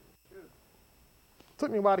 Took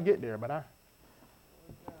me a while to get there, but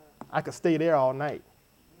I could stay there all night.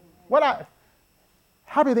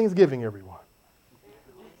 Happy Thanksgiving, everyone.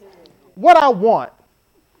 What I want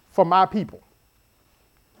for my people,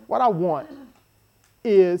 what I want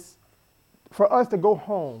is for us to go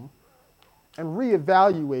home and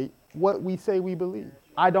reevaluate what we say we believe.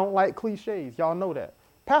 I don't like cliches. Y'all know that.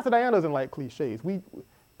 Pastor Diane doesn't like cliches.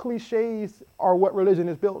 Cliches are what religion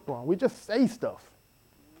is built on. We just say stuff.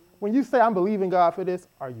 When you say, I'm believing God for this,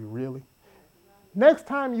 are you really? Next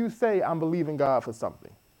time you say, I'm believing God for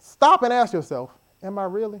something, stop and ask yourself, am I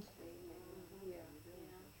really?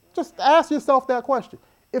 Just ask yourself that question.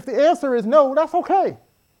 If the answer is no, that's okay.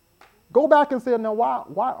 Go back and say, now,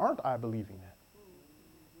 why aren't I believing that?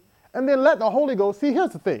 And then let the Holy Ghost, see,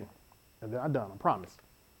 here's the thing. And then I'm done, I promise.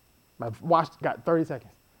 My watch got 30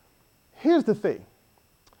 seconds. Here's the thing.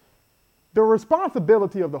 The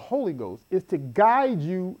responsibility of the Holy Ghost is to guide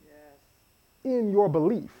you in your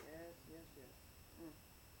belief.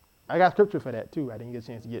 I got scripture for that too. I didn't get a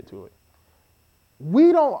chance to get to it.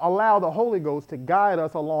 We don't allow the Holy Ghost to guide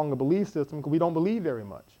us along a belief system because we don't believe very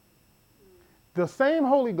much. The same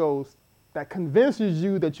Holy Ghost that convinces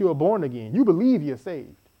you that you are born again, you believe you're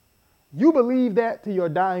saved. You believe that to your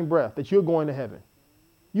dying breath, that you're going to heaven.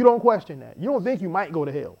 You don't question that. You don't think you might go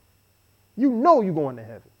to hell. You know you're going to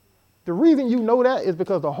heaven. The reason you know that is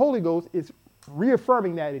because the Holy Ghost is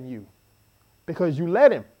reaffirming that in you because you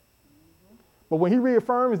let him. But when he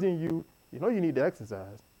reaffirms in you, you know you need to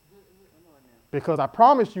exercise. Because I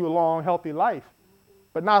promised you a long, healthy life,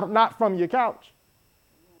 but not from your couch.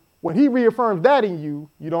 When he reaffirms that in you,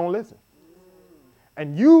 you don't listen.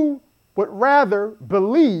 And you would rather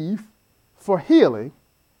believe for healing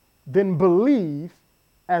than believe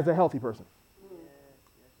as a healthy person.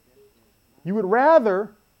 You would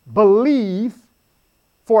rather believe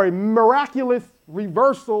for a miraculous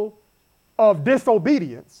reversal of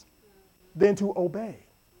disobedience than to obey.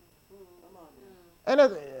 And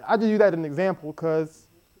I just use that as an example because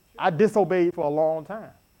I disobeyed for a long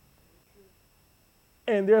time.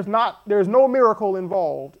 And there's no miracle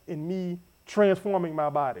involved in me transforming my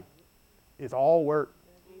body. It's all work.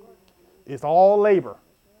 It's all labor.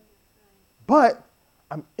 But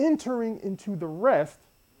I'm entering into the rest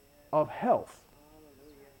of health.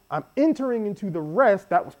 I'm entering into the rest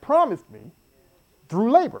that was promised me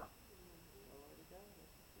through labor.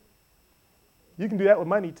 You can do that with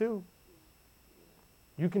money too.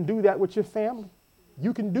 You can do that with your family.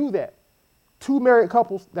 You can do that. Two married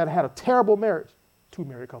couples that had a terrible marriage, two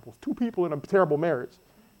people in a terrible marriage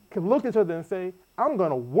can look at each other and say, I'm going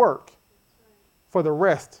to work for the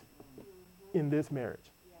rest in this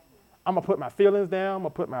marriage. I'm going to put my feelings down. I'm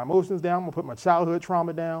going to put my emotions down. I'm going to put my childhood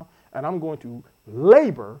trauma down. And I'm going to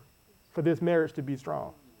labor for this marriage to be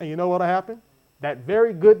strong. And you know what'll happen? That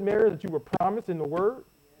very good marriage that you were promised in the word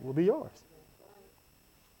will be yours.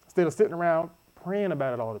 Instead of sitting around praying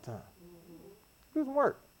about it all the time. Do some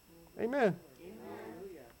work. Amen.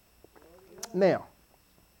 Now,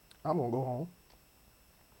 I'm going to go home.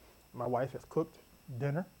 My wife has cooked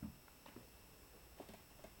dinner.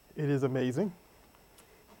 It is amazing.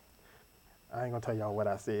 I ain't going to tell y'all what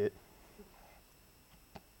I said.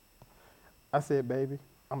 I said, baby,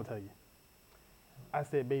 I'm going to tell you. I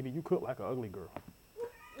said, baby, you cook like an ugly girl.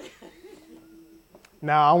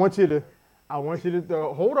 Now, I want you to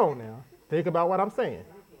hold on now. Think about what I'm saying.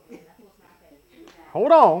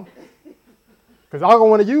 Hold on. Because y'all going to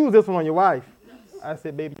want to use this one on your wife. I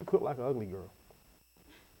said, baby, you cook like an ugly girl.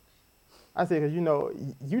 I said, because, you know,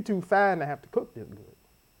 you too fine to have to cook this good.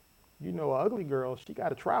 You know, an ugly girl, she got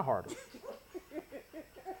to try harder.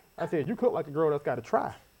 I said, you cook like a girl that's got to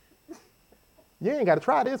try. You ain't got to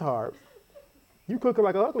try this hard. You cooking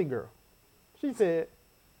like an ugly girl. She said,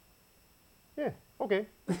 yeah, okay.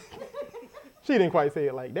 She didn't quite say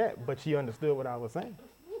it like that, but she understood what I was saying.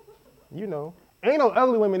 You know, ain't no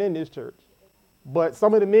ugly women in this church, but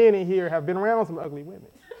some of the men in here have been around some ugly women.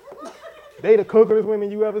 They the cookingest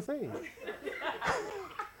women you ever seen.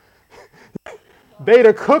 They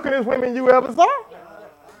the cookingest women you ever saw.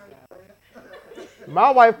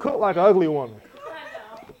 My wife cooked like an ugly woman.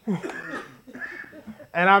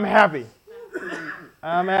 And I'm happy.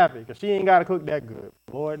 I'm happy because she ain't got to cook that good.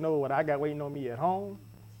 Lord knows what I got waiting on me at home.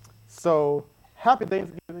 So happy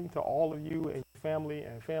Thanksgiving to all of you and your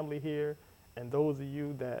family here, and those of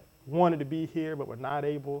you that wanted to be here but were not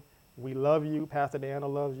able. We love you. Pastor Diana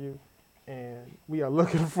loves you. And we are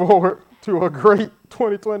looking forward to a great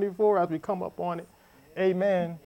 2024 as we come up on it. Amen.